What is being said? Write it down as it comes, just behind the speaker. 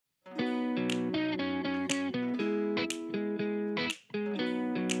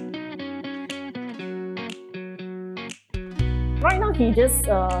Right now, he just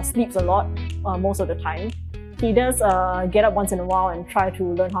sleeps a lot most of the time. He does get up once in a while and try to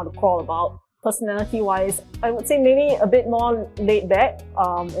learn how to crawl about. Personality-wise, I would say maybe a bit more laid back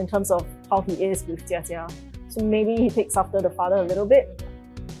in terms of how he is with Jia Jia. So maybe he takes after the father a little bit.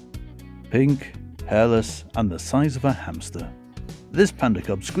 Pink, hairless, and the size of a hamster. This panda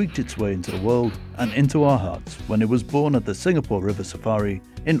cub squeaked its way into the world and into our hearts when it was born at the Singapore River Safari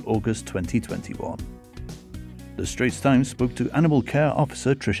in August 2021. The Straits Times spoke to Animal Care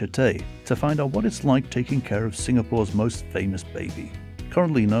Officer Trisha Tay to find out what it's like taking care of Singapore's most famous baby,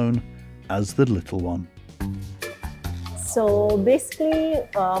 currently known as the little one. So basically,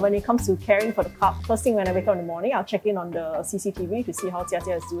 when it comes to caring for the cub, first thing when I wake up in the morning, I'll check in on the CCTV to see how Jia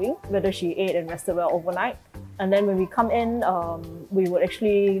Jia is doing, whether she ate and rested well overnight. And then when we come in, we would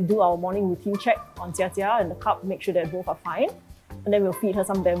actually do our morning routine check on Jia Jia and the cub, make sure that both are fine. And then we'll feed her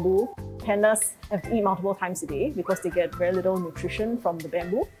some bamboo. Pandas have to eat multiple times a day because they get very little nutrition from the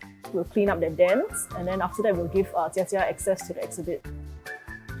bamboo. We'll clean up their dens, and then after that we'll give Jia Jia access to the exhibit.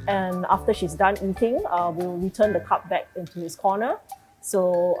 And after she's done eating, we'll return the cub back into his corner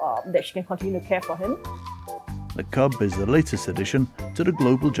so that she can continue to care for him. The cub is the latest addition to the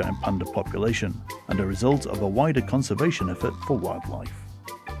global giant panda population and a result of a wider conservation effort for wildlife.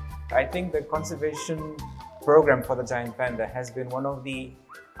 I think the conservation program for the giant panda has been one of the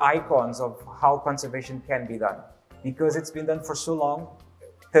icons of how conservation can be done. Because it's been done for so long,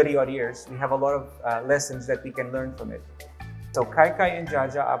 30 odd years, we have a lot of lessons that we can learn from it. So Kai Kai and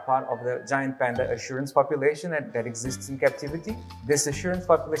Jaja are part of the giant panda assurance population that exists in captivity. This assurance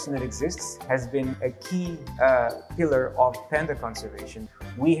population that exists has been a key pillar of panda conservation.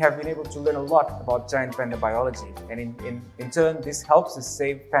 We have been able to learn a lot about giant panda biology, and in turn, this helps us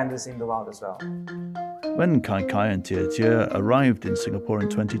save pandas in the wild as well. When Kai Kai and Tia Tia arrived in Singapore in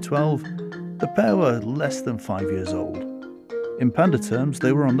 2012, the pair were less than 5 years old. In panda terms,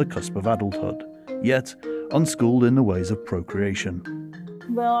 they were on the cusp of adulthood, yet unschooled in the ways of procreation.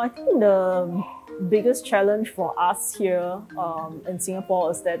 Well, I think the biggest challenge for us here in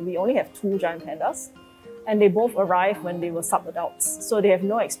Singapore is that we only have 2 giant pandas, and they both arrived when they were sub-adults, so they have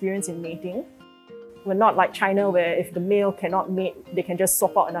no experience in mating. We're not like China where if the male cannot mate, they can just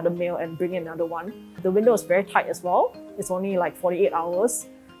swap out another male and bring in another one. The window is very tight as well. It's only like 48 hours,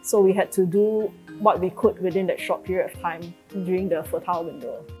 so we had to do what we could within that short period of time during the fertile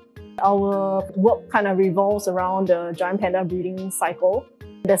window. Our work kind of revolves around the giant panda breeding cycle.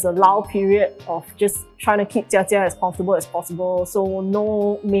 There's a lull period of just trying to keep Jia Jia as comfortable as possible, so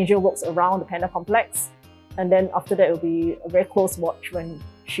no major works around the panda complex. And then after that, it will be a very close watch when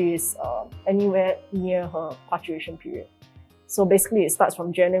she is anywhere near her parturition period. So basically, it starts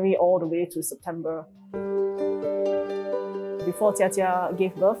from January all the way to September. Before Jia Jia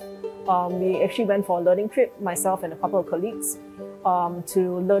gave birth, we actually went for a learning trip, myself and a couple of colleagues,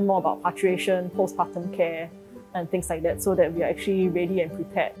 to learn more about parturition, postpartum care, and things like that, so that we are actually ready and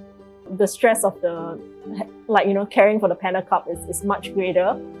prepared. The stress of caring for the panda cub is much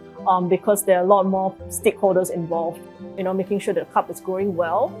greater because there are a lot more stakeholders involved. Making sure that the cub is growing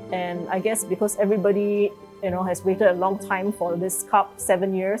well, and I guess because everybody has waited a long time for this cub,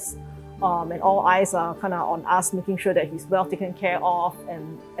 7 years. And all eyes are kind of on us, making sure that he's well taken care of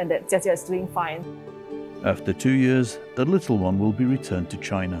and that Jia Jia is doing fine. After 2 years, the little one will be returned to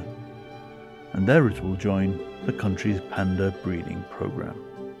China, and there it will join the country's panda breeding program.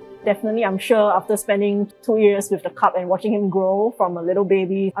 Definitely, I'm sure after spending 2 years with the cub and watching him grow from a little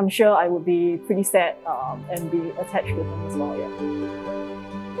baby, I'm sure I would be pretty sad and be attached to him as well. Yeah.